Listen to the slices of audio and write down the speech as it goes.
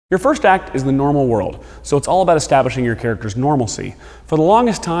Your first act is the normal world, so it's all about establishing your character's normalcy. For the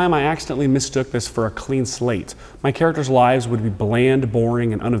longest time, I accidentally mistook this for a clean slate. My characters' lives would be bland,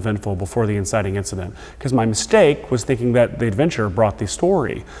 boring, and uneventful before the inciting incident, because my mistake was thinking that the adventure brought the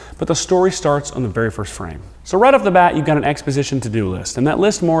story. But the story starts on the very first frame. So right off the bat, you've got an exposition to-do list, and that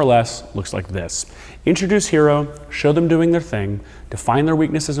list more or less looks like this. Introduce hero, show them doing their thing, define their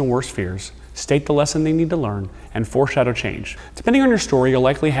weaknesses and worst fears, state the lesson they need to learn, and foreshadow change. Depending on your story, you'll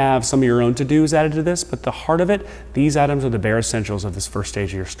likely have some of your own to-dos added to this, but the heart of it, these items are the bare essentials of this first stage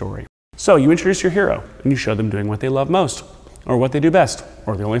of your story. So you introduce your hero, and you show them doing what they love most, or what they do best,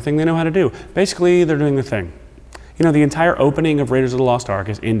 or the only thing they know how to do. Basically, they're doing their thing. You know, the entire opening of Raiders of the Lost Ark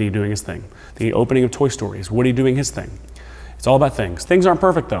is Indy doing his thing. The opening of Toy Story is Woody doing his thing. It's all about things. Things aren't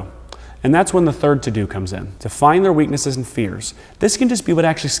perfect though. And that's when the third to-do comes in. Define their weaknesses and fears. This can just be what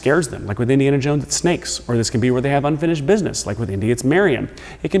actually scares them, like with Indiana Jones, it's snakes. Or this can be where they have unfinished business, like with Indy, it's Marion.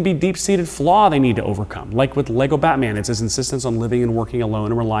 It can be deep-seated flaw they need to overcome, like with Lego Batman, it's his insistence on living and working alone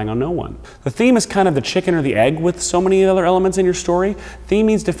and relying on no one. The theme is kind of the chicken or the egg with so many other elements in your story. Theme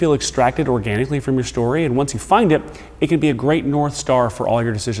needs to feel extracted organically from your story, and once you find it, it can be a great North Star for all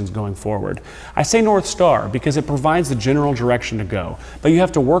your decisions going forward. I say North Star because it provides the general direction to go, but you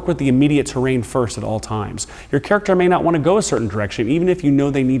have to work with the immediate terrain first at all times. Your character may not want to go a certain direction, even if you know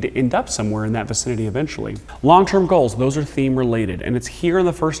they need to end up somewhere in that vicinity eventually. Long-term goals, those are theme related, and it's here in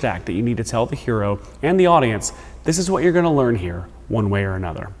the first act that you need to tell the hero and the audience, this is what you're going to learn here, one way or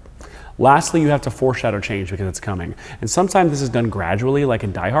another. Lastly, you have to foreshadow change because it's coming. And sometimes this is done gradually, like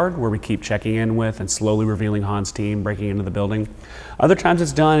in Die Hard, where we keep checking in with and slowly revealing Han's team breaking into the building. Other times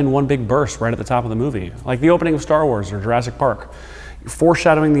it's done in one big burst right at the top of the movie, like the opening of Star Wars or Jurassic Park. You're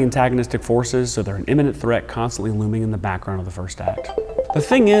foreshadowing the antagonistic forces so they're an imminent threat constantly looming in the background of the first act. The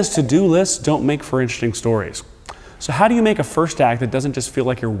thing is, to-do lists don't make for interesting stories. So how do you make a first act that doesn't just feel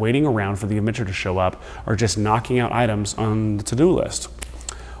like you're waiting around for the adventure to show up or just knocking out items on the to-do list?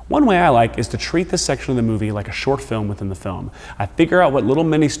 One way I like is to treat this section of the movie like a short film within the film. I figure out what little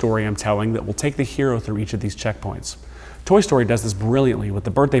mini story I'm telling that will take the hero through each of these checkpoints. Toy Story does this brilliantly with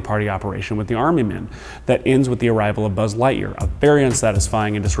the birthday party operation with the army men that ends with the arrival of Buzz Lightyear, a very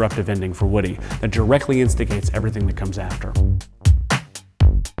unsatisfying and disruptive ending for Woody that directly instigates everything that comes after.